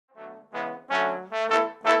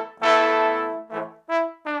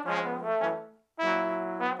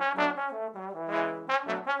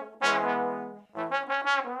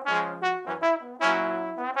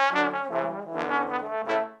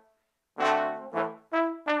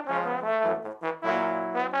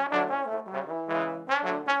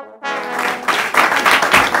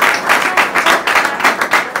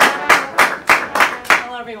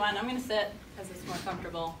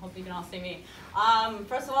hope you can all see me.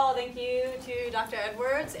 First of all, thank you to Dr.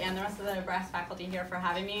 Edwards and the rest of the brass faculty here for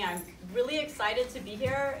having me. I'm really excited to be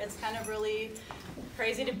here. It's kind of really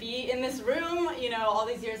crazy to be in this room, you know, all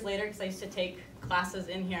these years later, because I used to take classes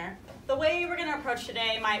in here. The way we're going to approach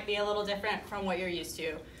today might be a little different from what you're used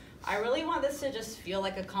to. I really want this to just feel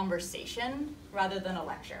like a conversation rather than a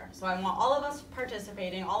lecture. So I want all of us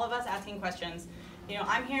participating, all of us asking questions. You know,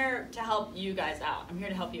 I'm here to help you guys out. I'm here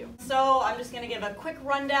to help you. So I'm just going to give a quick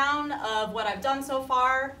rundown of what I've done so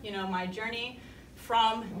far, you know, my journey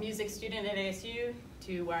from music student at ASU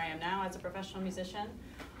to where I am now as a professional musician.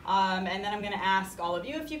 And then I'm going to ask all of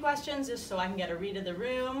you a few questions just so I can get a read of the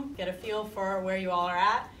room, get a feel for where you all are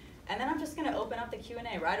at. And then I'm just going to open up the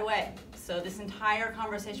Q&A right away. So this entire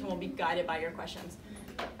conversation will be guided by your questions.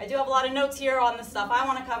 I do have a lot of notes here on the stuff I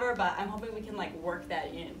want to cover, but I'm hoping we can work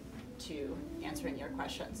that in to answering your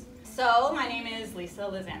questions. So my name is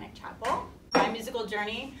Lizanec Chappell. My musical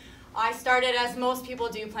journey, I started as most people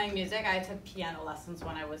do playing music. I took piano lessons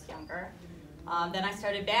when I was younger. Then I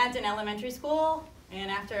started band in elementary school, and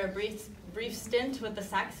after a brief stint with the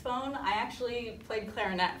saxophone, I actually played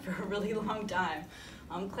clarinet for a really long time.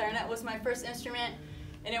 Clarinet was my first instrument,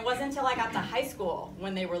 and it wasn't until I got to high school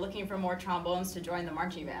when they were looking for more trombones to join the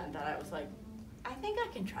marching band that I was like, I think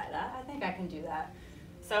I can try that. I think I can do that.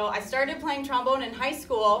 So I started playing trombone in high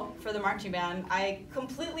school for the marching band. I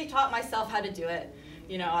completely taught myself how to do it.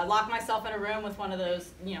 You know, I locked myself in a room with one of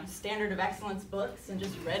those, you know, Standard of Excellence books and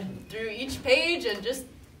just read through each page and just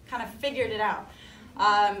kind of figured it out.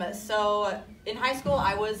 So in high school,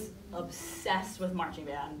 I was obsessed with marching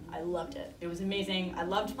band. I loved it. It was amazing. I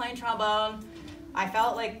loved playing trombone. I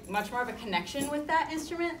felt like much more of a connection with that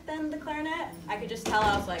instrument than the clarinet. I could just tell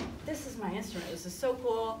I was like, this is my instrument. This is so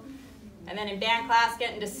cool. And then in band class,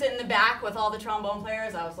 getting to sit in the back with all the trombone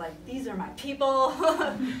players, I was like, these are my people.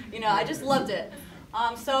 You know, I just loved it.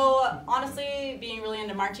 So honestly, being really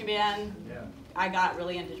into marching band, I got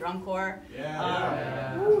really into drum corps.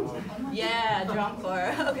 Yeah, drum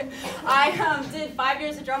corps. Okay. I did 5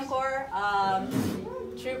 years of drum corps.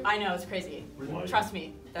 I know, it's crazy. Trust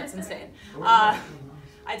me, that's insane.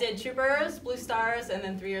 I did Troopers, Blue Stars, and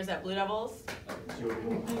then 3 years at Blue Devils.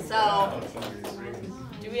 So,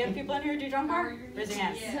 do we have people in here who do drum corps? Raise your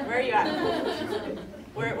hands. Yeah. Where are you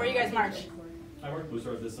at? Where you guys march? I work Blue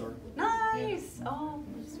Stars this summer. Nice. Yeah. Oh,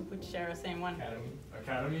 we share the same one.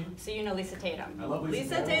 Academy. So you know Lisa Tatum. I love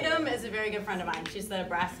Lisa Tatum is a very good friend of mine. She's the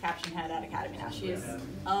brass caption head at Academy now. She's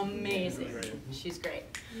amazing. She's great.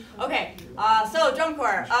 Okay, so drum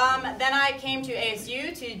corps. Then I came to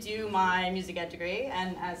ASU to do my music ed degree,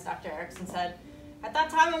 and as Dr. Erickson said, at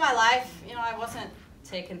that time in my life, you know, I wasn't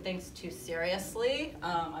taking things too seriously,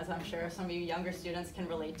 as I'm sure some of you younger students can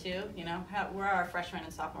relate to. You know, we're our freshmen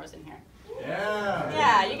and sophomores in here.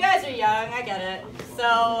 Yeah, you guys are young, I get it.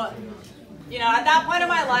 So, you know, at that point in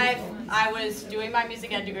my life, I was doing my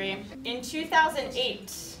music ed degree. In 2008,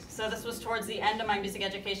 so this was towards the end of my music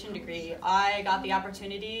education degree, I got the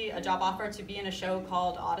opportunity, a job offer to be in a show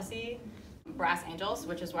called Audition, Brass Angels,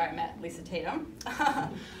 which is where I met Lisa Tatum.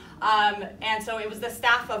 And so it was the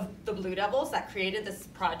staff of the Blue Devils that created this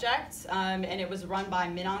project, and it was run by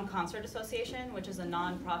Minnan Concert Association, which is a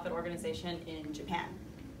non-profit organization in Japan.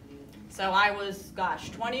 So I was,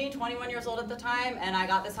 21 years old at the time, and I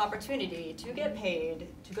got this opportunity to get paid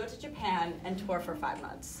to go to Japan and tour for 5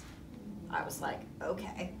 months. I was like,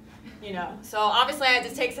 okay, you know. So obviously I had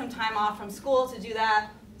to take some time off from school to do that.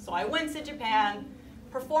 So I went to Japan,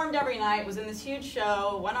 performed every night, was in this huge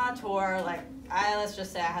show, went on tour, let's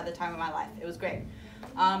just say I had the time of my life. It was great.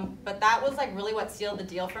 But that was really what sealed the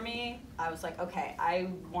deal for me. I was like, okay, I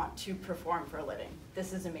want to perform for a living.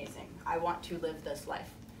 This is amazing. I want to live this life.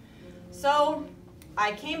 So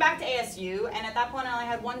I came back to ASU, and at that point I only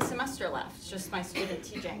had 1 semester left, just my student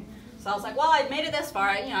teaching. So I was like, well, I've made it this far,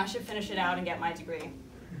 I should finish it out and get my degree.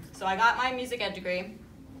 So I got my music ed degree,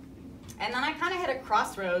 and then I kind of hit a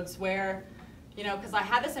crossroads where, you know, because I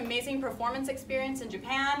had this amazing performance experience in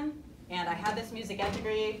Japan, and I had this music ed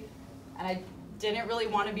degree, and I didn't really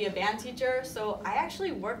want to be a band teacher, so I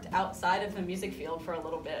actually worked outside of the music field for a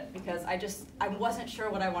little bit because I wasn't sure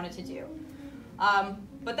what I wanted to do.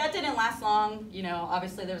 But that didn't last long. You know,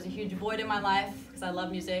 obviously there was a huge void in my life because I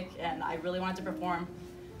love music and I really wanted to perform.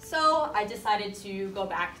 So I decided to go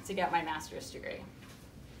back to get my master's degree.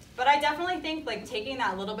 But I definitely think taking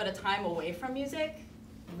that little bit of time away from music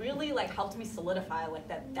really helped me solidify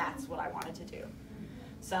that's what I wanted to do.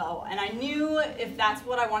 So, and I knew if that's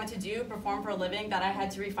what I wanted to do, perform for a living, that I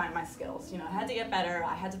had to refine my skills. You know, I had to get better,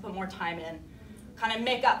 I had to put more time in, kind of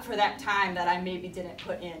make up for that time that I maybe didn't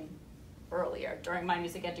put in earlier during my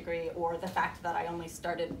music ed degree, or the fact that I only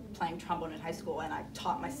started playing trombone in high school and I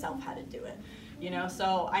taught myself how to do it. You know,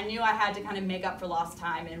 so I knew I had to kind of make up for lost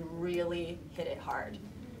time and really hit it hard.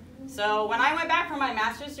 So when I went back for my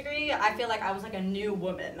master's degree, I feel like I was like a new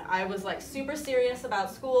woman. I was like super serious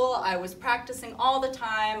about school. I was practicing all the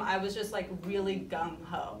time. I was just like really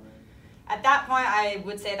gung-ho. At that point, I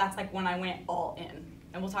would say that's like when I went all in.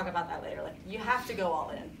 And we'll talk about that later. Like, you have to go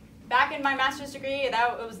all in. Back in my master's degree, it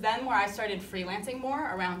was then where I started freelancing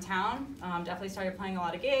more around town. Definitely started playing a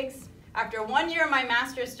lot of gigs. After 1 year of my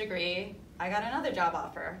master's degree, I got another job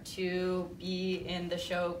offer to be in the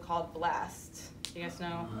show called Blast. You guys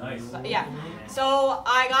know? Nice. Yeah. So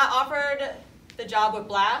I got offered the job with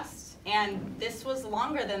Blast, and this was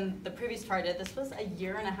longer than the previous tour I did. This was a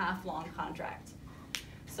 1.5-year long contract.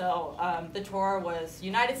 So the tour was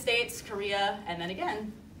United States, Korea, and then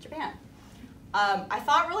again, Japan. I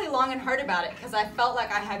thought really long and hard about it because I felt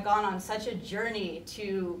like I had gone on such a journey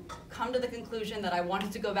to come to the conclusion that I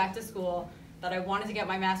wanted to go back to school, that I wanted to get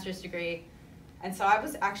my master's degree. And so I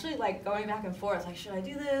was actually like going back and forth, like, should I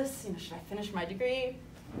do this? You know, should I finish my degree?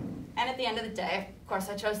 And at the end of the day, of course,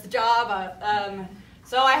 I chose the job.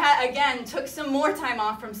 So I again took some more time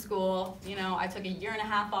off from school. You know, I took a 1.5 years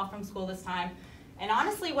off from school this time. And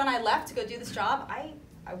honestly, when I left to go do this job,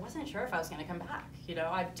 I wasn't sure if I was going to come back. You know,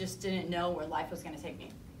 I just didn't know where life was going to take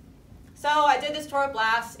me. So I did this tour at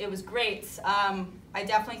Blast. It was great. I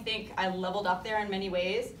definitely think I leveled up there in many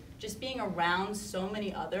ways. Just being around so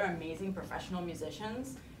many other amazing professional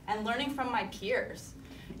musicians and learning from my peers,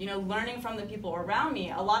 you know, learning from the people around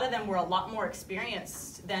me. A lot of them were a lot more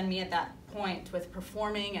experienced than me at that point with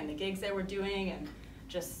performing and the gigs they were doing and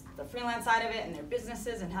just the freelance side of it and their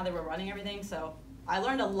businesses and how they were running everything. So I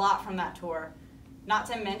learned a lot from that tour, not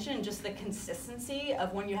to mention just the consistency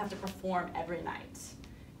of when you have to perform every night.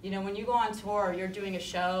 You know, when you go on tour, you're doing a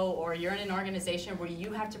show or you're in an organization where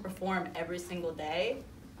you have to perform every single day,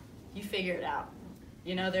 you figure it out.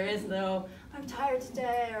 You know, there is no, I'm tired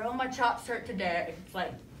today, or oh, my chops hurt today. It's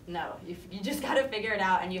like, no, you just gotta figure it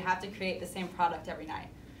out, and you have to create the same product every night.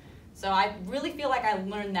 So I really feel like I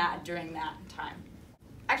learned that during that time.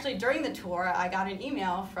 Actually, during the tour, I got an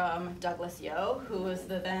email from Douglas Yo, who was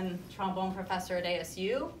the then trombone professor at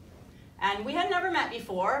ASU. And we had never met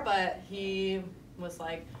before, but he was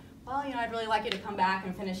like, well, you know, I'd really like you to come back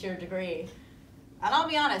and finish your degree. And I'll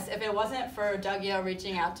be honest, if it wasn't for Doug Yo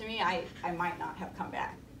reaching out to me, I might not have come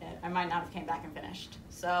back. I might not have came back and finished.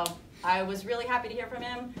 So I was really happy to hear from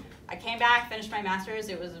him. I came back, finished my master's.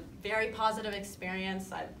 It was a very positive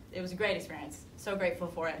experience. It was a great experience. So grateful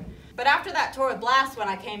for it. But after that tour with Blast, when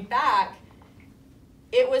I came back,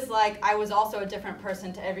 it was like I was also a different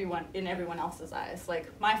person to everyone in everyone else's eyes.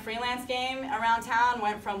 Like, my freelance game around town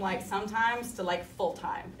went from like sometimes to like full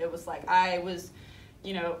time. It was like I was,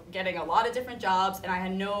 you know, getting a lot of different jobs, and I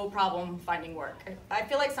had no problem finding work. I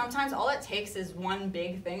feel like sometimes all it takes is one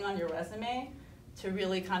big thing on your resume to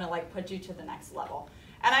really kind of like put you to the next level.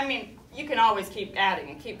 And I mean, you can always keep adding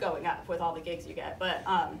and keep going up with all the gigs you get, but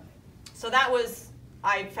so that was,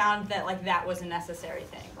 I found that like that was a necessary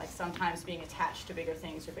thing, like sometimes being attached to bigger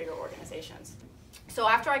things or bigger organizations. So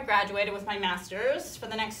after I graduated with my master's, for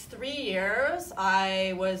the next 3 years,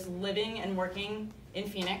 I was living and working in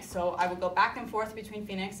Phoenix. So I would go back and forth between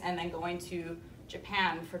Phoenix and then going to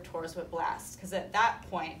Japan for tours with Blast. Because at that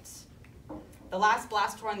point, the last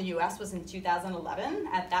Blast tour in the US was in 2011.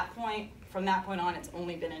 At that point, from that point on, it's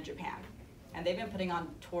only been in Japan. And they've been putting on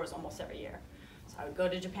tours almost every year. So I would go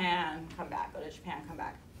to Japan, come back, go to Japan, come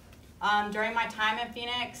back. During my time in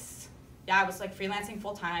Phoenix, yeah, I was like freelancing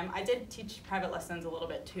full time. I did teach private lessons a little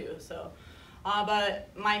bit too, so. But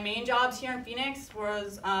my main jobs here in Phoenix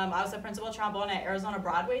was, I was the principal of trombone at Arizona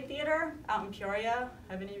Broadway Theater out in Peoria.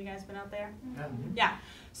 Have any of you guys been out there? Yeah.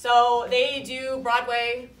 So they do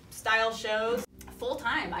Broadway style shows full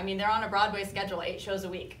time. I mean, they're on a Broadway schedule, 8 shows a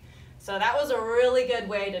week. So that was a really good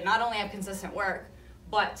way to not only have consistent work,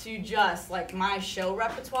 but to just, like, my show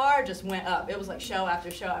repertoire just went up. It was like show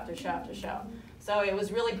after show after show after show. So it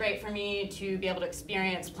was really great for me to be able to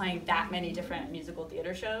experience playing that many different musical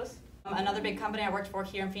theater shows. Another big company I worked for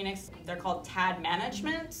here in Phoenix, they're called TAD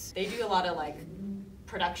Management. They do a lot of like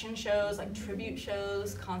production shows, like tribute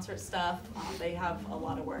shows, concert stuff. They have a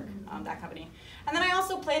lot of work, that company. And then I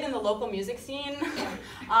also played in the local music scene.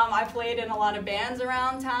 I played in a lot of bands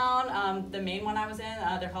around town. The main one I was in,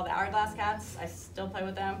 they're called the Hourglass Cats. I still play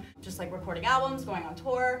with them. Just like recording albums, going on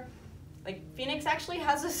tour. Like, Phoenix actually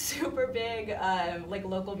has a super big like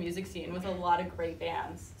local music scene with a lot of great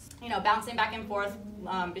bands. You know, bouncing back and forth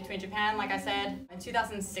between Japan, like I said. In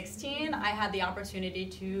 2016, I had the opportunity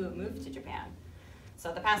to move to Japan.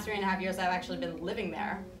 So the past 3.5 years, I've actually been living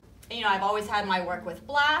there. You know, I've always had my work with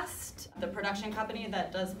Blast. The production company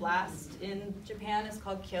that does Blast in Japan is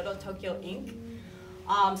called Kyoto Tokyo Inc.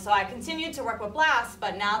 So I continued to work with Blast,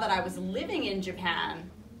 but now that I was living in Japan,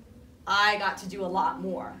 I got to do a lot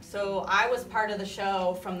more. So I was part of the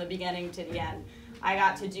show from the beginning to the end. I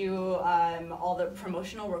got to do all the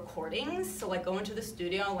promotional recordings, so like go into the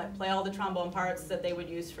studio and like play all the trombone parts that they would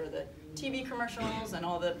use for the TV commercials and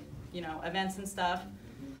all the, you know, events and stuff.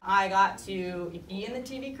 I got to be in the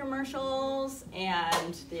TV commercials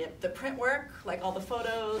and the print work, like all the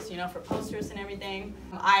photos, you know, for posters and everything.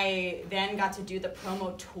 I then got to do the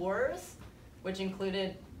promo tours, which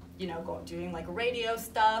included, you know, doing like radio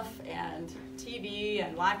stuff and TV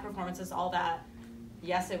and live performances, all that.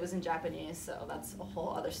 Yes, it was in Japanese, so that's a whole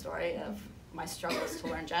other story of my struggles to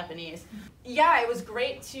learn Japanese. Yeah, it was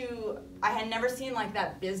great I had never seen like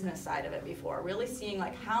that business side of it before, really seeing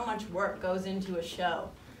like how much work goes into a show.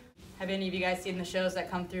 Have any of you guys seen the shows that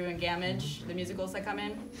come through in Gamage, the musicals that come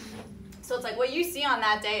in? So it's like what you see on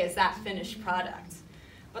that day is that finished product.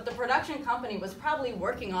 But the production company was probably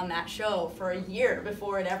working on that show for a year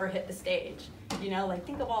before it ever hit the stage. You know, like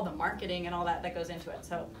think of all the marketing and all that goes into it.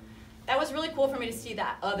 So that was really cool for me to see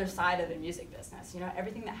that other side of the music business, you know,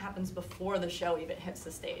 everything that happens before the show even hits the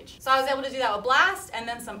stage. So I was able to do that with Blast and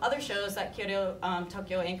then some other shows that Kyoto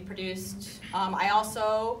Tokyo Inc. produced. I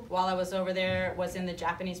also, while I was over there, was in the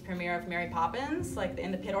Japanese premiere of Mary Poppins, like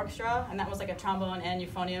in the pit orchestra, and that was like a trombone and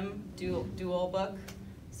euphonium dual book.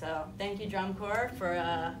 So thank you, Drum Corps,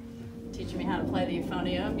 for teaching me how to play the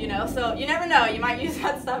euphonium, you know, so you never know, you might use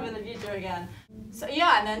that stuff in the future again. So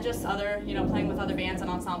yeah, and then just other, you know, playing with other bands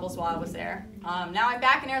and ensembles while I was there. Now I'm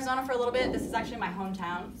back in Arizona for a little bit. This is actually my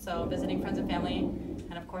hometown, so visiting friends and family,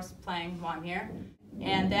 and of course playing while I'm here.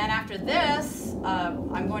 And then after this,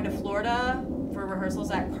 I'm going to Florida for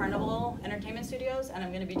rehearsals at Carnival Entertainment Studios, and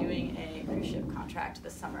I'm going to be doing a cruise ship contract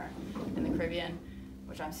this summer in the Caribbean,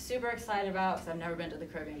 which I'm super excited about because I've never been to the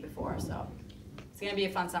Caribbean before, so it's going to be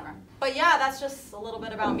a fun summer. But yeah, that's just a little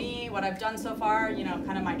bit about me, what I've done so far, you know,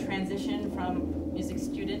 kind of my transition from music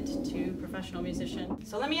student to professional musician.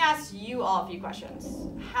 So let me ask you all a few questions.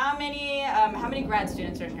 How many grad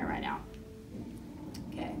students are in here right now?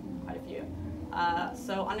 Okay, quite a few.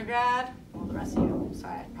 So undergrad, well, the rest of you,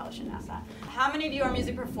 sorry, I probably shouldn't ask that. How many of you are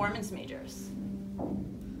music performance majors?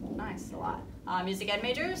 Nice, a lot. Music ed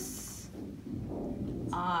majors?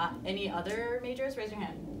 Any other majors? Raise your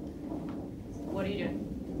hand. What are you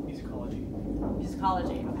doing? Musicology.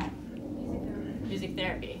 Musicology, okay. Music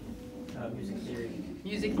therapy. Music theory.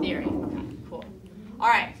 Music theory, okay, cool. All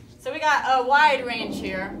right, so we got a wide range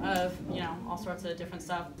here of, you know, all sorts of different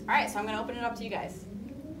stuff. All right, so I'm gonna open it up to you guys.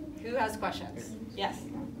 Who has questions? Yes?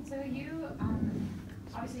 So you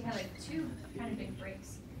obviously had like two kind of big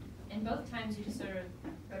breaks. And both times you just sort of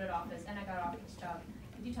wrote it off as, and I got off this job.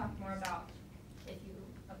 Could you talk more about if you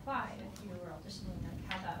applied, if you were auditioning, like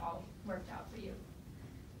how that all worked out for you?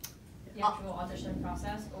 The actual audition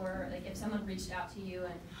process, or like if someone reached out to you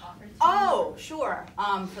and offered to Oh, sure,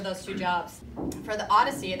 for those two jobs. For the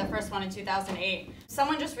Odyssey, the first one in 2008,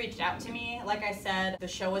 someone just reached out to me. Like I said, the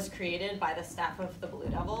show was created by the staff of the Blue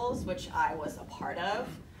Devils, which I was a part of.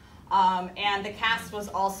 And the cast was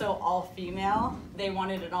also all female. They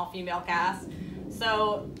wanted an all-female cast.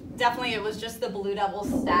 So definitely it was just the Blue Devils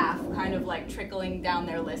staff kind of like trickling down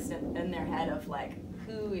their list in their head of like,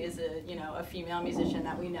 who is a female musician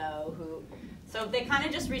that we know, who. So they kind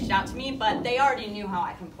of just reached out to me, but they already knew how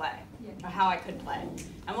I can play, or how I could play.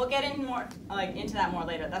 And we'll get into that more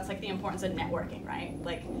later. That's like the importance of networking, right?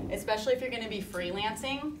 Like, especially if you're gonna be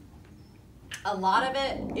freelancing, a lot of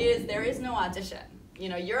it is, there is no audition. You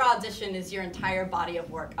know, your audition is your entire body of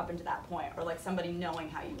work up until that point, or like somebody knowing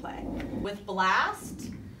how you play. With Blast,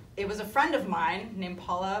 it was a friend of mine named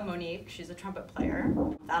Paula Monique, she's a trumpet player,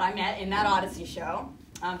 that I met in that Odyssey show,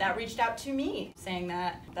 that reached out to me saying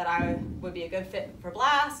that I would be a good fit for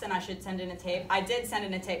Blast and I should send in a tape. I did send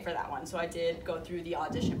in a tape for that one, so I did go through the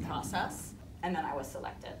audition process, and then I was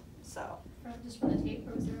selected, so. just from the tape,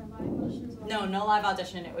 or was there a live audition as well? No, no live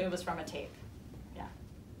audition, it was from a tape, yeah.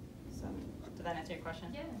 So, did that answer your question?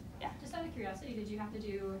 Yeah. Yeah. Just out of curiosity, did you have to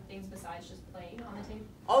do things besides just playing on the tape?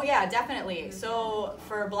 Oh yeah, definitely. So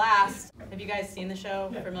for Blast, have you guys seen the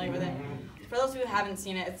show? Familiar with it? For those who haven't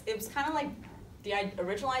seen it, it was kind of like, the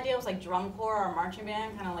original idea was like drum corps or marching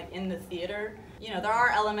band, kind of like in the theater. You know, there are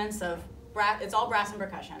elements of brass, it's all brass and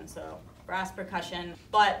percussion, so brass percussion,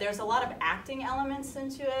 but there's a lot of acting elements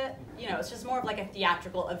into it. You know, it's just more of like a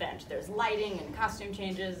theatrical event. There's lighting and costume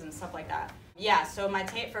changes and stuff like that. Yeah, so my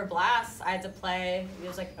tape for Blast, I had to play, it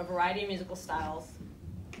was like a variety of musical styles.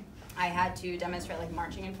 I had to demonstrate like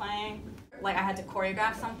marching and playing. like I had to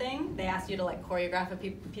choreograph something. They asked you to like choreograph a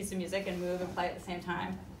piece of music and move and play at the same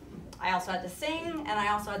time. I also had to sing, and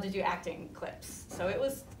I also had to do acting clips. So it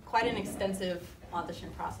was quite an extensive audition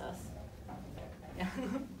process. Yeah.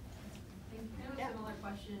 I have a similar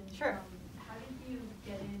question. Sure. How did you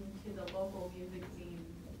get into the local music scene,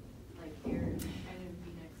 like here in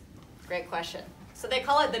Phoenix? Great question. So they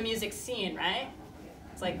call it the music scene, right?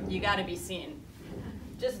 It's like, you gotta be seen.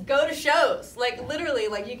 Just go to shows. Like literally,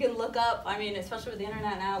 like you can look up, I mean, especially with the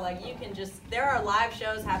internet now, like you can just, there are live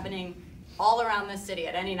shows happening all around this city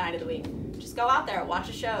at any night of the week. Just go out there, watch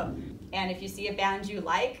a show. And if you see a band you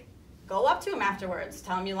like, go up to them afterwards.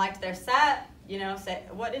 Tell them you liked their set, you know, say,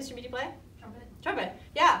 what instrument do you play? Trumpet. Trumpet,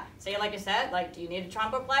 yeah. Say you like your set, like, do you need a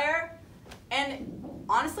trombone player? And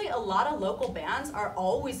honestly, a lot of local bands are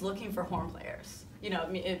always looking for horn players. You know,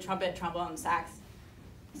 trumpet, trombone, sax.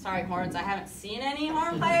 Sorry, horns, I haven't seen any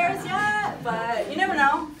horn players yet, but you never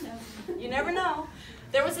know. You never know.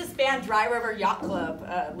 There was this band, Dry River Yacht Club,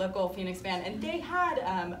 a local Phoenix band, and they had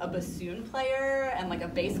a bassoon player and like a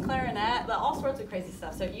bass clarinet, all sorts of crazy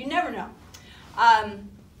stuff, so you never know.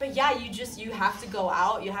 But yeah, you have to go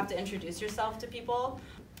out, you have to introduce yourself to people.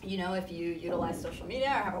 You know, if you utilize social media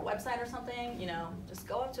or have a website or something, you know, just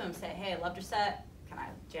go up to them, say, hey, I loved your set, can I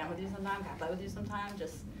jam with you sometime, can I play with you sometime? You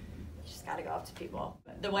just gotta go up to people.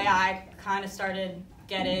 The way I kind of started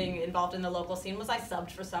getting involved in the local scene was I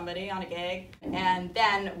subbed for somebody on a gig. And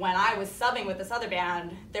then when I was subbing with this other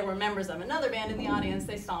band, there were members of another band in the audience.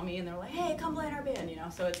 They saw me and they were like, hey, come play in our band, you know?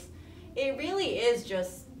 So it really is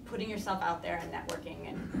just putting yourself out there and networking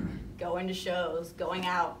and going to shows, going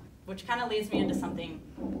out, which kind of leads me into something.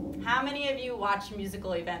 How many of you watch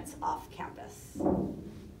musical events off campus?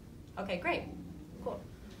 Okay, great, cool.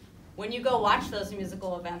 When you go watch those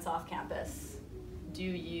musical events off campus, do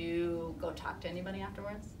you go talk to anybody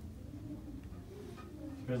afterwards?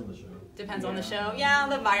 Depends on the show. Depends on the show. Yeah,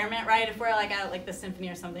 the environment, right? If we're like at like the symphony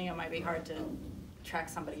or something, it might be hard to track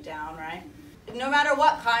somebody down, right? No matter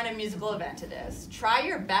what kind of musical event it is, try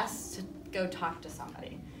your best to go talk to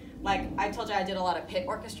somebody. Like I told you, I did a lot of pit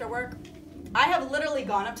orchestra work. I have literally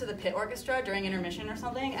gone up to the pit orchestra during intermission or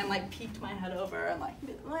something and like peeked my head over and like,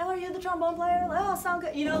 oh, are you the trombone player? Like, oh, sound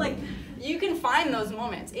good. You know, like you can find those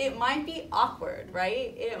moments. It might be awkward,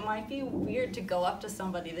 right? It might be weird to go up to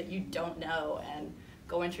somebody that you don't know and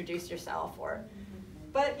go introduce yourself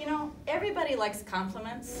but you know, everybody likes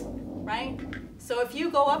compliments, right? So if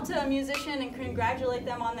you go up to a musician and congratulate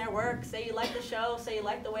them on their work, say you like the show, say you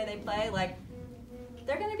like the way they play, like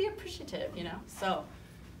they're gonna be appreciative, you know? So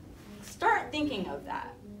start thinking of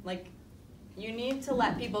that. Like, you need to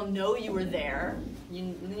let people know you were there.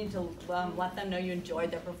 You need to let them know you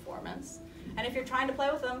enjoyed their performance. And if you're trying to play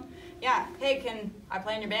with them, yeah, hey, can I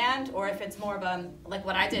play in your band? Or if it's more of a, like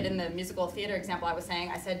what I did in the musical theater example I was saying,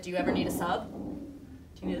 I said, do you ever need a sub?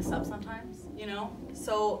 Do you need a sub sometimes? You know?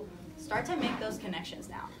 So start to make those connections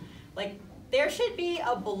now. Like, there should be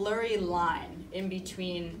a blurry line in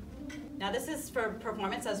between. Now this is for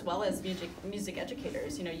performance as well as music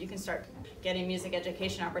educators. You know, you can start getting music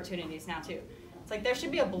education opportunities now too. It's like there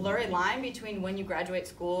should be a blurry line between when you graduate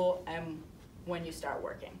school and when you start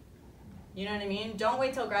working. You know what I mean? Don't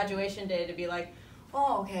wait till graduation day to be like,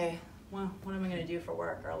 oh, okay, well, what am I gonna do for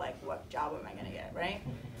work? Or like, what job am I gonna get, right?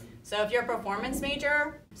 So if you're a performance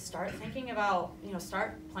major, start thinking about, you know,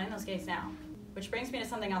 start playing those gigs now. Which brings me to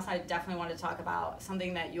something else I definitely wanted to talk about,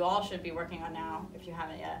 something that you all should be working on now if you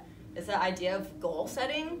haven't yet. Is the idea of goal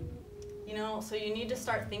setting. You know, so you need to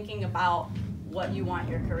start thinking about what you want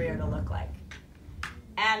your career to look like.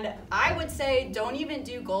 And I would say don't even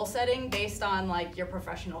do goal setting based on like your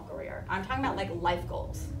professional career. I'm talking about like life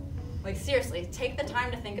goals. Like seriously, take the time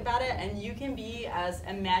to think about it and you can be as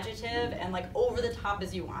imaginative and like over the top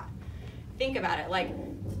as you want. Think about it, like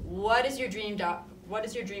what is your dream job? What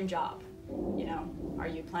is your dream job? You know, are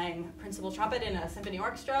you playing principal trumpet in a symphony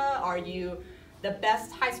orchestra? Are you the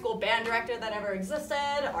best high school band director that ever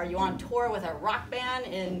existed? Are you on tour with a rock band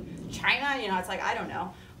in China? You know, it's like, I don't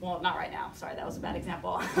know. Well, not right now. Sorry, that was a bad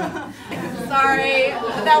example. Sorry,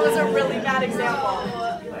 that was a really bad example.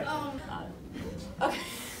 Okay,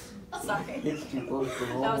 sorry.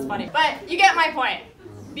 That was funny. But you get my point.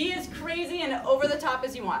 Be as crazy and over the top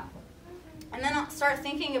as you want. And then start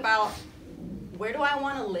thinking about, where do I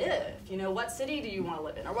want to live? You know, what city do you want to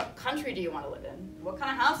live in? Or what country do you want to live in? What kind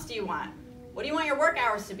of house do you want? What do you want your work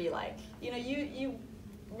hours to be like? You know, you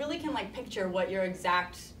really can like picture what your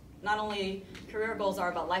exact, not only career goals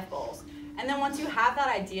are, but life goals. And then once you have that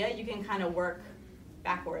idea, you can kind of work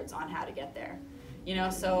backwards on how to get there. You know,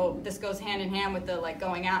 so this goes hand in hand with the like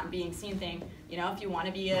going out and being seen thing. You know, if you want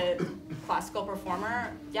to be a classical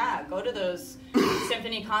performer, yeah, go to those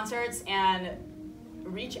symphony concerts and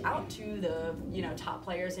reach out to the, you know, top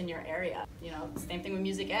players in your area. You know, same thing with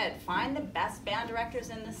music ed. Find the best band directors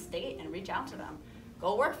in the state and reach out to them.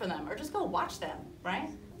 Go work for them or just go watch them, right?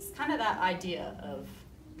 It's kind of that idea of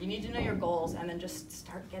you need to know your goals and then just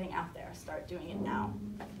start getting out there, start doing it now.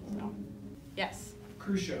 So, yes?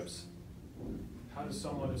 Cruise ships. How does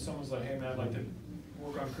someone, if someone's like, hey man, I'd like to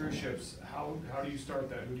work on cruise ships, how do you start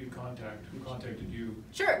that? Who do you contact? Who contacted you?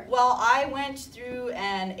 Sure. Well, I went through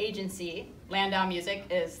an agency. Landau Music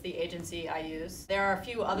is the agency I use. There are a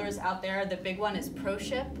few others out there. The big one is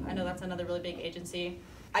ProShip. I know that's another really big agency.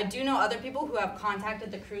 I do know other people who have contacted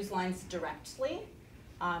the cruise lines directly,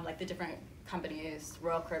 like the different companies,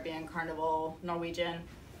 Royal Caribbean, Carnival, Norwegian.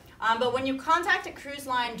 But when you contact a cruise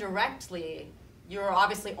line directly, you're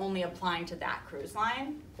obviously only applying to that cruise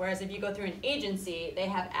line. Whereas if you go through an agency, they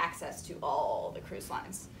have access to all the cruise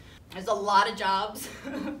lines. There's a lot of jobs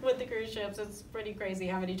with the cruise ships. It's pretty crazy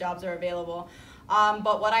how many jobs are available.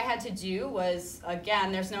 But what I had to do was,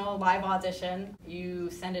 again, there's no live audition. You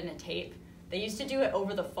send in a tape. They used to do it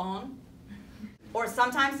over the phone. Or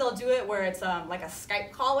sometimes they'll do it where it's like a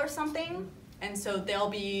Skype call or something. And so they'll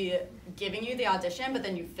be giving you the audition, but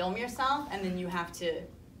then you film yourself, and then you have to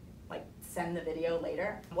like send the video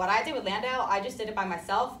later. What I did with Landau, I just did it by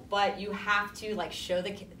myself, but you have to like show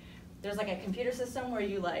the, there's like a computer system where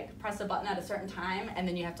you like press a button at a certain time, and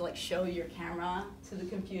then you have to like show your camera to the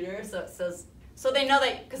computer. So it says, so they know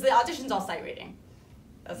that, because the audition's all sight reading.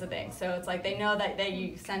 That's the thing. So it's like they know that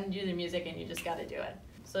you send you the music and you just got to do it.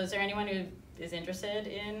 So is there anyone who is interested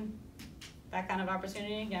in that kind of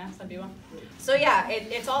opportunity? Yeah, some people. So yeah,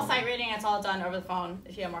 it's all sight reading. It's all done over the phone.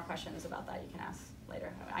 If you have more questions about that, you can ask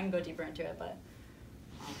later. I can go deeper into it, but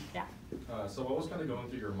yeah. So what was kind of going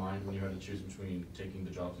through your mind when you had to choose between taking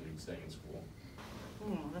the jobs and staying in school?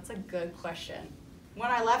 That's a good question.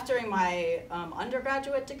 When I left during my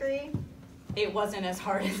undergraduate degree, it wasn't as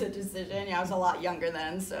hard as a decision. Yeah, I was a lot younger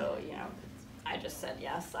then, so you know, I just said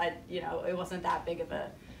yes. You know, it wasn't that big of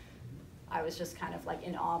a. I was just kind of like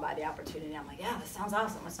in awe by the opportunity. I'm like, yeah, this sounds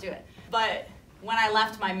awesome. Let's do it. But when I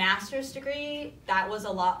left my master's degree, that was a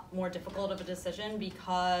lot more difficult of a decision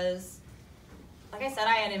because, like I said,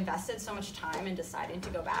 I had invested so much time in deciding to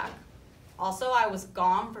go back. Also, I was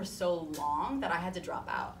gone for so long that I had to drop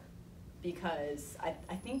out because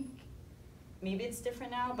I think. Maybe it's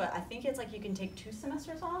different now, but I think it's like you can take 2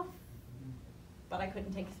 semesters off, but I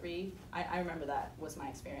couldn't take 3. I remember that was my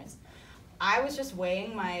experience. I was just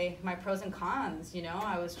weighing my pros and cons, you know?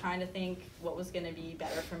 I was trying to think what was gonna be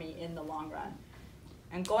better for me in the long run.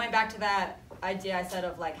 And going back to that idea I said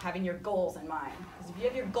of like having your goals in mind, because if you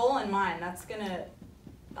have your goal in mind, that's gonna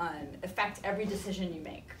affect every decision you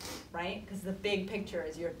make, right? Because the big picture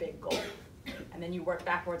is your big goal, and then you work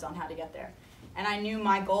backwards on how to get there. And I knew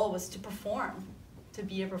my goal was to perform, to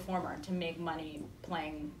be a performer, to make money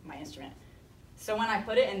playing my instrument. So when I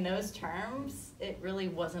put it in those terms, it really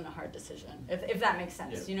wasn't a hard decision, if that makes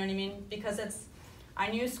sense. Yeah. You know what I mean? Because I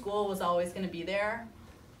knew school was always going to be there,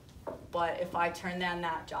 but if I turned down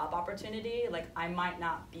that job opportunity, like I might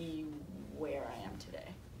not be where I am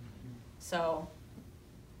today. So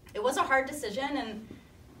it was a hard decision, and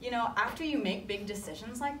you know, after you make big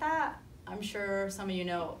decisions like that, I'm sure some of you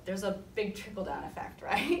know, there's a big trickle-down effect,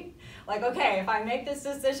 right? Like, okay, if I make this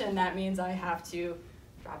decision, that means I have to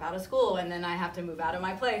drop out of school, and then I have to move out of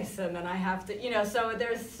my place, and then I have to, you know, so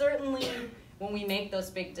there's certainly, when we make those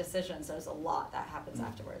big decisions, there's a lot that happens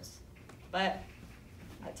afterwards. But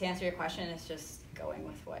to answer your question, it's just going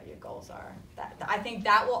with what your goals are. I think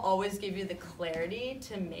that will always give you the clarity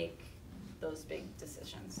to make those big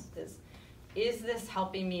decisions. Is this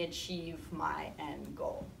helping me achieve my end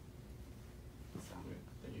goal?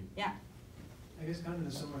 Yeah. I guess kind of in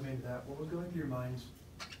a similar vein to that, what was going through your mind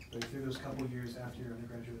like through those couple of years after your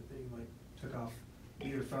undergraduate that you like took off,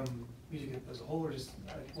 either from music as a whole or just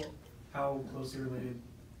how closely related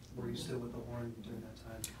were you still with the horn during that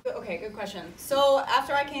time? Okay, good question. So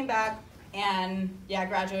after I came back and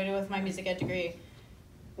graduated with my music ed degree,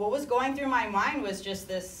 what was going through my mind was just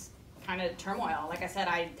this kind of turmoil. Like I said,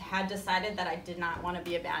 I had decided that I did not want to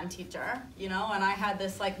be a band teacher, you know, and I had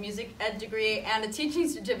this like music ed degree and a teaching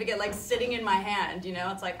certificate like sitting in my hand, you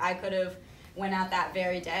know. It's like I could have went out that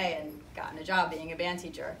very day and gotten a job being a band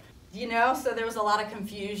teacher, you know. So there was a lot of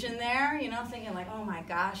confusion there, you know, thinking like, oh my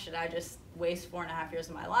gosh, should I just waste 4.5 years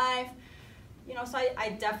of my life? You know, so I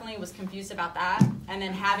definitely was confused about that. And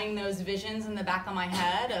then having those visions in the back of my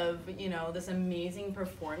head of, you know, this amazing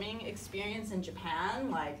performing experience in Japan,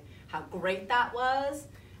 like how great that was.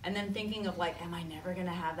 and then thinking of like, am I never gonna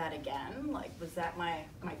have that again? Like, was that my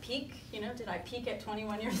peak? You know, did I peak at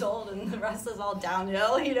 21 years old and the rest is all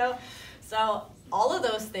downhill, you know? So all of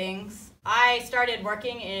those things. I started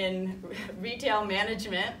working in retail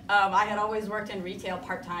management. I had always worked in retail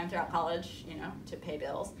part-time throughout college, you know, to pay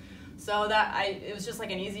bills. So it was just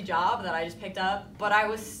like an easy job that I just picked up, but I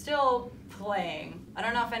was still playing. I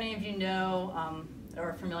don't know if any of you know or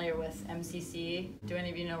are familiar with MCC. Do any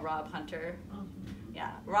of you know Rob Hunter?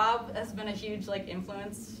 Yeah, Rob has been a huge like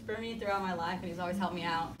influence for me throughout my life, and he's always helped me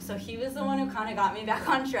out. So he was the one who kind of got me back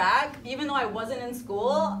on track. Even though I wasn't in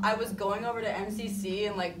school, I was going over to MCC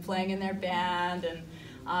and like playing in their band,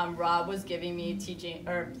 and Rob was giving me teaching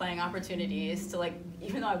or playing opportunities to like,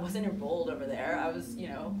 even though I wasn't enrolled over there, I was, you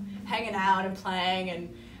know, hanging out and playing.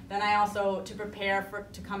 And then I also, to prepare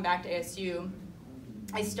to come back to ASU,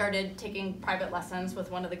 I started taking private lessons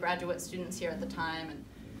with one of the graduate students here at the time. And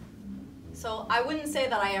so I wouldn't say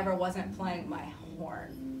that I ever wasn't playing my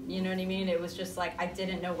horn. You know what I mean? It was just like I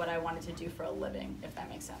didn't know what I wanted to do for a living, if that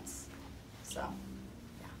makes sense. So,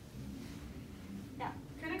 yeah.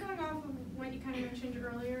 Kind of going off of what you kind of mentioned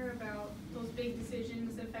earlier about those big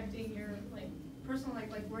decisions affecting your like personal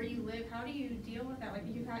like where you live. How do you deal with that? Like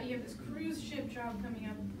you have this cruise ship job coming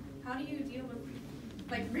up. How do you deal with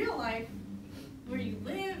like real life, where you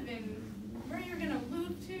live and where you're gonna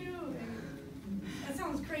move to? And that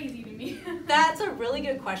sounds crazy to me. That's a really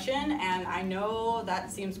good question, and I know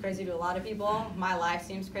that seems crazy to a lot of people. My life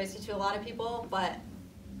seems crazy to a lot of people, but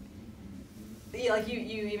like you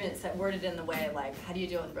even worded in the way like, how do you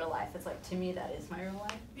deal with real life? It's like, to me, that is my real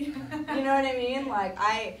life. You know what I mean?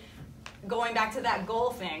 Like going back to that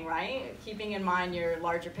goal thing, right? Keeping in mind your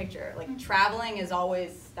larger picture. Like traveling is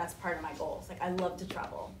always, that's part of my goals. Like I love to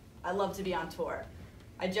travel. I love to be on tour.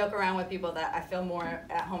 I joke around with people that I feel more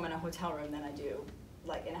at home in a hotel room than I do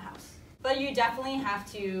like in a house. But you definitely have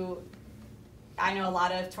to, I know a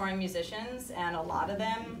lot of touring musicians, and a lot of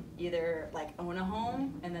them either like own a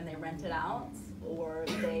home and then they rent it out, or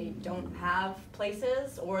they don't have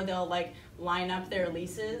places, or they'll like line up their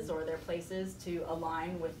leases or their places to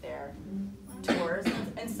align with their tours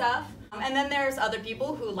and stuff. And then there's other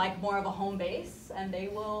people who like more of a home base, and they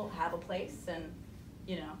will have a place, and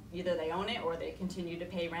you know, either they own it or they continue to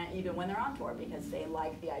pay rent even when they're on tour, because they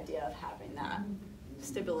like the idea of having that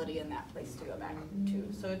stability in that place to go back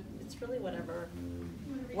to. So it's really whatever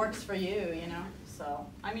works for you, you know? So,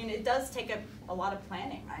 I mean, it does take a lot of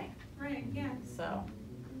planning, right? Right, yeah. So,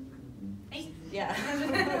 Thanks. yeah.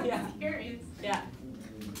 Yeah. Curious. Yeah.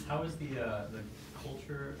 How is the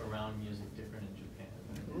culture around music different in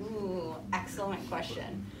Japan? Ooh, excellent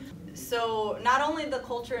question. So, not only the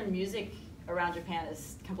culture in music around Japan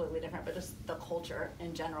is completely different, but just the culture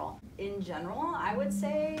in general. In general, I would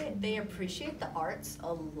say they appreciate the arts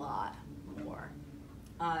a lot more.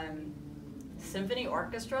 Symphony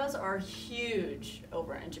orchestras are huge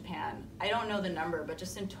over in Japan. I don't know the number, but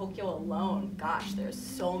just in Tokyo alone, gosh, there's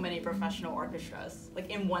so many professional orchestras, like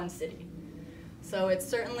in one city. So it's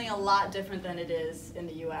certainly a lot different than it is in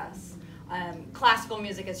the US. Classical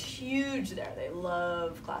music is huge there. They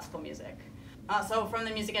love classical music. So from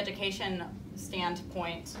the music education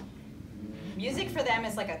standpoint, music for them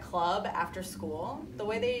is like a club after school. The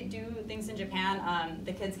way they do things in Japan,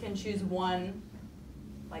 the kids can choose one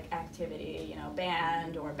like activity, you know,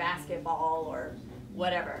 band or basketball or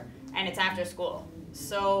whatever, and it's after school.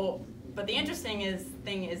 So, but the interesting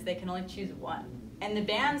thing is they can only choose one. And the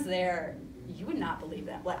bands there, you would not believe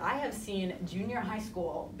them. Like I have seen junior high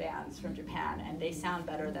school bands from Japan, and they sound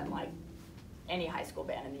better than like any high school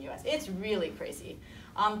band in the US. It's really crazy.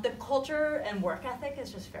 The culture and work ethic is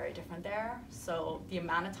just very different there. So the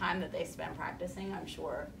amount of time that they spend practicing, I'm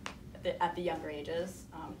sure, at the younger ages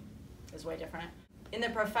is way different. In the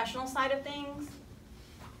professional side of things,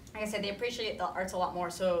 like I said, they appreciate the arts a lot more.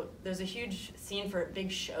 So there's a huge scene for big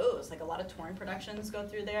shows. Like a lot of touring productions go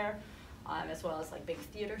through there, as well as like big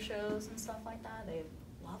theater shows and stuff like that. They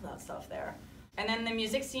love that stuff there. And then the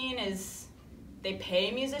music scene is, they pay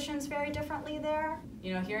musicians very differently there.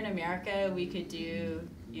 You know, here in America, we could do,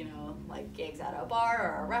 you know, like gigs at a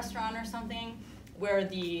bar or a restaurant or something, where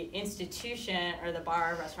the institution or the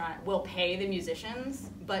bar or restaurant will pay the musicians,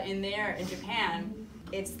 but in Japan,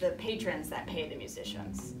 it's the patrons that pay the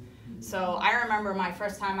musicians. So I remember my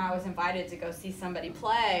first time I was invited to go see somebody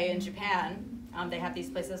play in Japan. They have these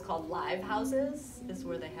places called live houses, is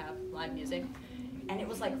where they have live music, and it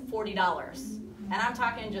was like $40. And I'm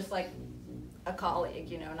talking just like a colleague,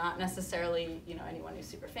 you know, not necessarily, you know, anyone who's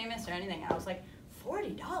super famous or anything. I was like,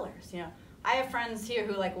 $40, you know. I have friends here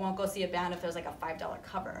who like won't go see a band if there's like a $5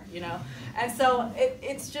 cover, you know? And so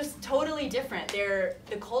it's just totally different.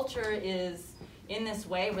 The culture is in this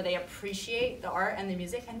way where they appreciate the art and the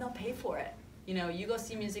music and they'll pay for it. You know, you go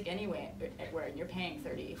see music anyway, where you're paying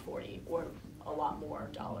 30, 40, or a lot more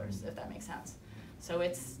dollars, if that makes sense. So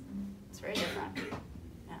it's very different.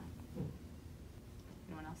 Yeah.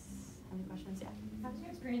 Anyone else have any questions? Yeah. How's your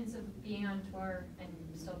experience of being on tour and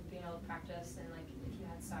still being able to practice, and like if you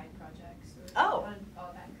had side projects? Or Oh. how did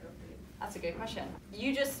all that go for you? That's a good question.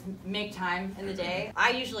 You just make time in the day.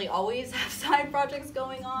 I usually always have side projects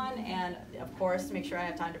going on, and of course make sure I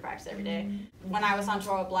have time to practice every day. When I was on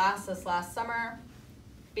tour with Blast this last summer,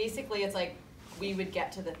 basically it's like we would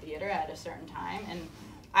get to the theater at a certain time, and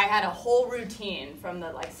I had a whole routine from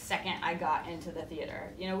the like second I got into the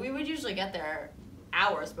theater. You know, we would usually get there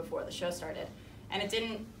hours before the show started, and it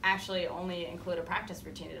didn't actually only include a practice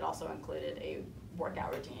routine, it also included a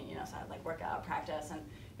workout routine, you know, so I had like workout, practice, and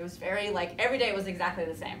it was very like, every day was exactly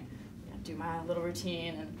the same. You know, do my little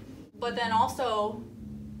routine, but then also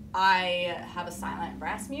I have a silent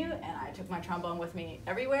brass mute, and I took my trombone with me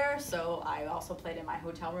everywhere, so I also played in my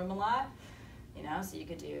hotel room a lot, you know, so you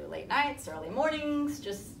could do late nights, early mornings,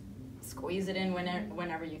 just squeeze it in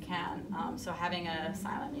whenever you can. So having a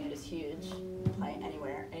silent mute is huge, play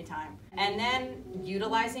anywhere, anytime. And then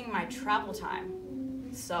utilizing my travel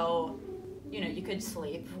time. So, you know, you could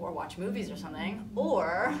sleep or watch movies or something,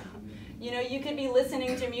 or, you know, you could be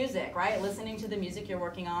listening to music, right? Listening to the music you're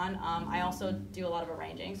working on. I also do a lot of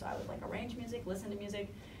arranging, so I would like arrange music, listen to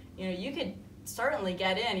music. You know, you could certainly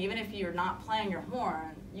get in, even if you're not playing your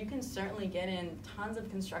horn, you can certainly get in tons of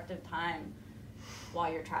constructive time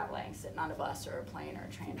while you're traveling, sitting on a bus or a plane or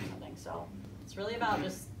a train or something. So it's really about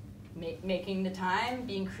just making the time,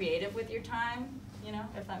 being creative with your time, you know,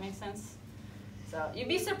 if that makes sense. So you'd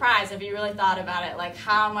be surprised if you really thought about it, like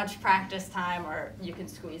how much practice time or you can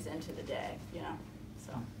squeeze into the day, you know.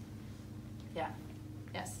 So, yeah.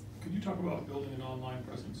 Yes? Could you talk about building an online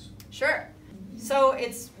presence? Sure. So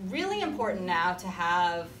it's really important now to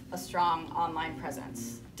have a strong online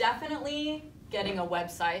presence. Definitely getting a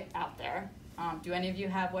website out there. Do any of you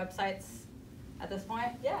have websites at this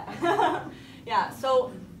point? Yeah. Yeah,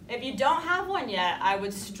 so if you don't have one yet, I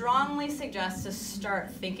would strongly suggest to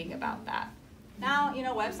start thinking about that. Now, you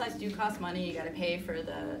know, websites do cost money. You got to pay for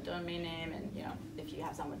the domain name, and, you know, if you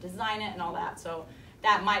have someone design it and all that. So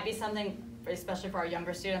that might be something, especially for our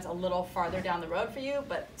younger students, a little farther down the road for you,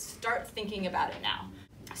 but start thinking about it now.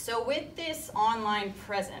 So with this online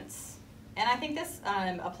presence, and I think this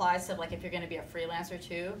applies to like if you're going to be a freelancer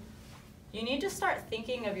too, you need to start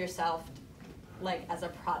thinking of yourself like as a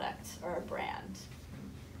product or a brand.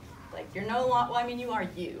 Like you're no longer, well, I mean, you are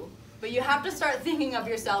you, but you have to start thinking of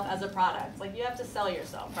yourself as a product. Like you have to sell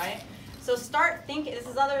yourself, right? So start thinking, this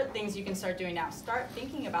is other things you can start doing now. Start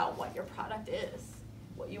thinking about what your product is,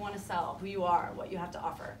 what you want to sell, who you are, what you have to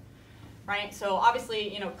offer, right? So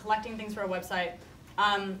obviously, you know, collecting things for a website.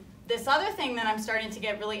 This other thing that I'm starting to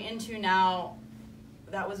get really into now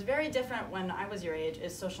that was very different when I was your age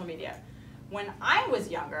is social media. When I was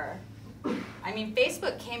younger, I mean,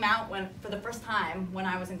 Facebook came out for the first time when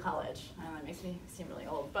I was in college. I don't know, that makes me seem really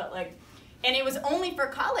old, but like, and it was only for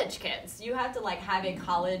college kids. You had to like have a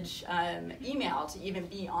college email to even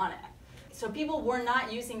be on it. So people were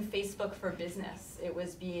not using Facebook for business. It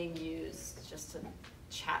was being used just to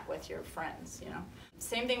chat with your friends, you know.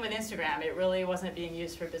 Same thing with Instagram. It really wasn't being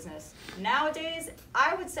used for business. Nowadays,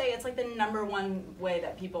 I would say it's like the #1 way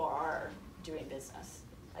that people are doing business.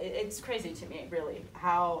 It's crazy to me, really,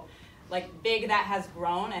 how like big that has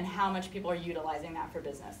grown and how much people are utilizing that for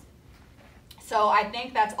business. So I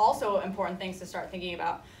think that's also important things to start thinking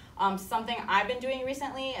about. Something I've been doing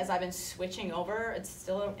recently is I've been switching over. It's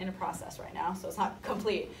still in a process right now, so it's not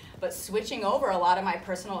complete, but switching over a lot of my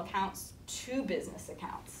personal accounts to business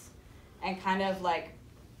accounts and kind of like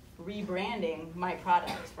rebranding my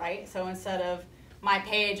product, right? So instead of my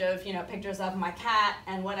page of, you know, pictures of my cat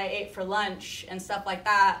and what I ate for lunch and stuff like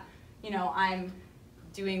that, you know, I'm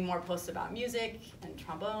doing more posts about music and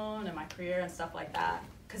trombone and my career and stuff like that.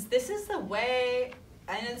 Because this is the way,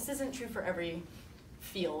 and this isn't true for every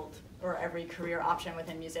field or every career option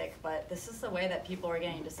within music, but this is the way that people are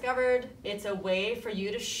getting discovered. It's a way for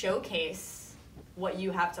you to showcase what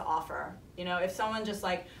you have to offer. You know, if someone just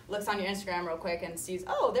like looks on your Instagram real quick and sees,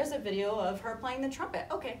 oh, there's a video of her playing the trumpet.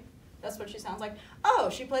 Okay, that's what she sounds like. Oh,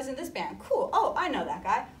 she plays in this band. Cool. Oh, I know that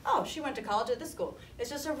guy. Oh, she went to college at this school. It's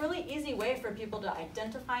just a really easy way for people to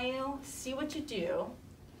identify you, see what you do,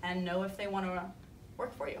 and know if they want to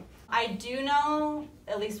work for you. I do know,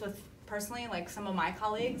 at least with personally, like some of my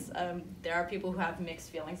colleagues, there are people who have mixed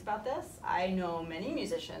feelings about this. I know many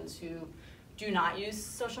musicians who do not use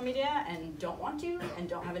social media and don't want to and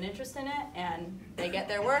don't have an interest in it, and they get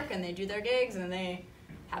their work and they do their gigs and they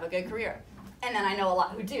have a good career. And then I know a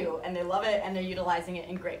lot who do, and they love it, and they're utilizing it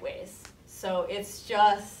in great ways. So it's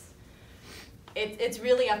just, it's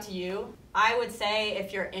really up to you. I would say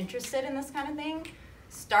if you're interested in this kind of thing,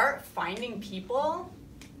 start finding people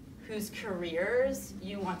whose careers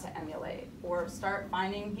you want to emulate, or start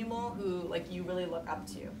finding people who like you really look up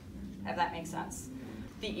to, if that makes sense.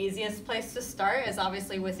 The easiest place to start is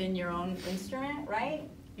obviously within your own instrument, right?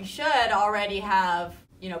 You should already have,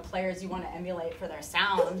 you know, players you want to emulate for their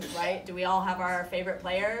sound, right? Do we all have our favorite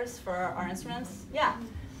players for our instruments? Yeah.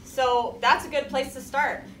 So that's a good place to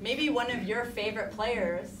start. Maybe one of your favorite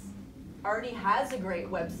players already has a great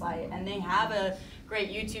website, and they have a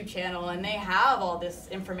great YouTube channel, and they have all this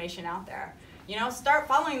information out there. You know, start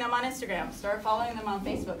following them on Instagram, start following them on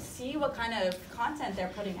Facebook, see what kind of content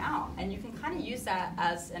they're putting out, and you can kind of use that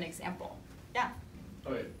as an example. Yeah?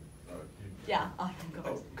 Okay. Yeah, go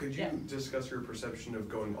ahead. Could you discuss your perception of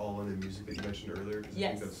going all in music that you mentioned earlier? Because I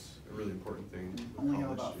think that's a really important thing. Only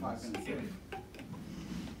have about 5 minutes left.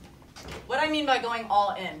 What I mean by going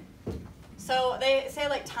all in. So they say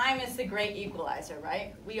like time is the great equalizer,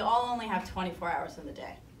 right? We all only have 24 hours in the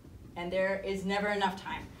day, and there is never enough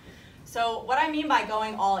time. So what I mean by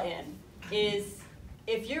going all in is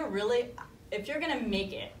if you're gonna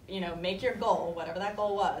make it, you know, make your goal, whatever that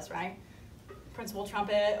goal was, right? Principal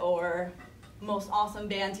trumpet or most awesome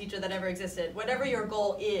band teacher that ever existed, whatever your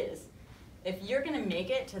goal is, if you're gonna make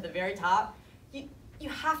it to the very top, you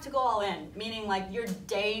have to go all in, meaning like your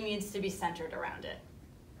day needs to be centered around it.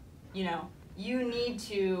 You know, you need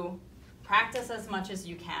to practice as much as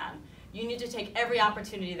you can. You need to take every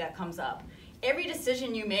opportunity that comes up. Every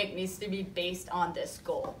decision you make needs to be based on this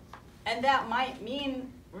goal. And that might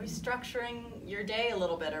mean restructuring your day a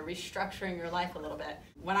little bit or restructuring your life a little bit.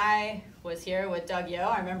 When I was here with Doug Yo,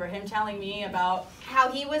 I remember him telling me about how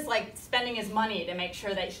he was like spending his money to make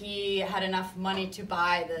sure that he had enough money to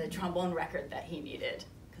buy the trombone record that he needed.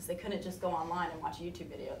 Because they couldn't just go online and watch a YouTube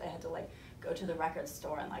video. They had to like go to the record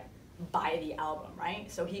store and like buy the album, right?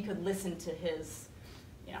 So he could listen to his,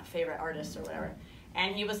 you know, favorite artist or whatever.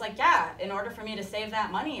 And he was like, yeah, in order for me to save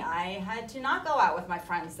that money, I had to not go out with my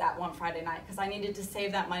friends that one Friday night because I needed to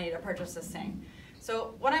save that money to purchase this thing.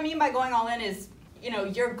 So what I mean by going all in is, you know,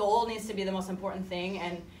 your goal needs to be the most important thing.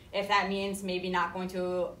 And if that means maybe not going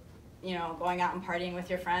to, you know, going out and partying with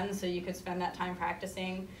your friends so you could spend that time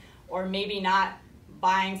practicing, or maybe not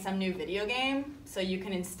buying some new video game so you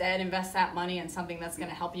can instead invest that money in something that's going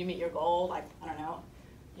to help you meet your goal, like, I don't know,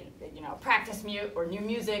 you know, practice mute or new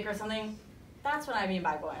music or something. That's what I mean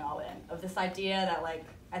by going all in, of this idea that like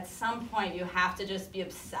at some point you have to just be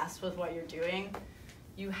obsessed with what you're doing.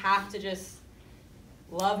 You have to just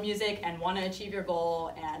love music and want to achieve your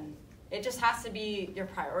goal, and it just has to be your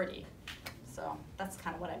priority. So that's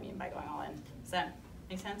kind of what I mean by going all in. Does that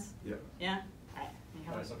make sense? Yeah. Yeah? All right.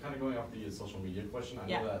 All right, so kind of going off the social media question, I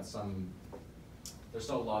know that there's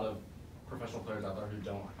still a lot of professional players out there who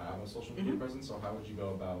don't have a social media presence, so how would you go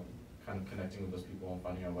about kind of connecting with those people and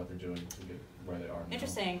finding out what they're doing to get where they are now?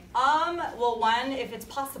 Interesting. Well, one, if it's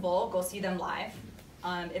possible, go see them live.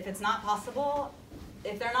 If it's not possible,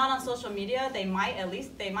 if they're not on social media, they might have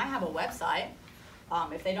a website.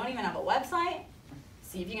 If they don't even have a website,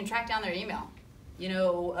 see if you can track down their email. You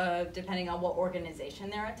know, depending on what organization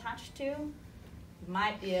they're attached to, you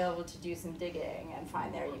might be able to do some digging and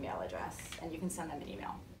find their email address, and you can send them an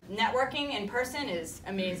email. Networking in person is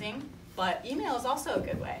amazing, but email is also a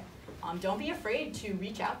good way. Don't be afraid to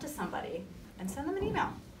reach out to somebody and send them an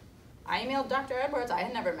email. I emailed Dr. Edwards. I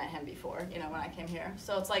had never met him before, you know, when I came here.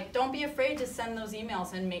 So it's like, don't be afraid to send those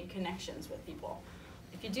emails and make connections with people.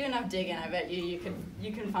 If you do enough digging, I bet you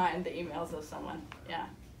can find the emails of someone. Yeah.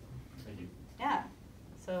 Thank you. Yeah.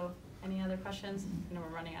 So any other questions? I know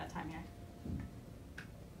we're running out of time here.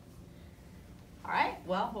 All right.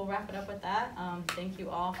 Well, we'll wrap it up with that. Thank you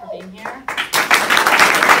all for being here.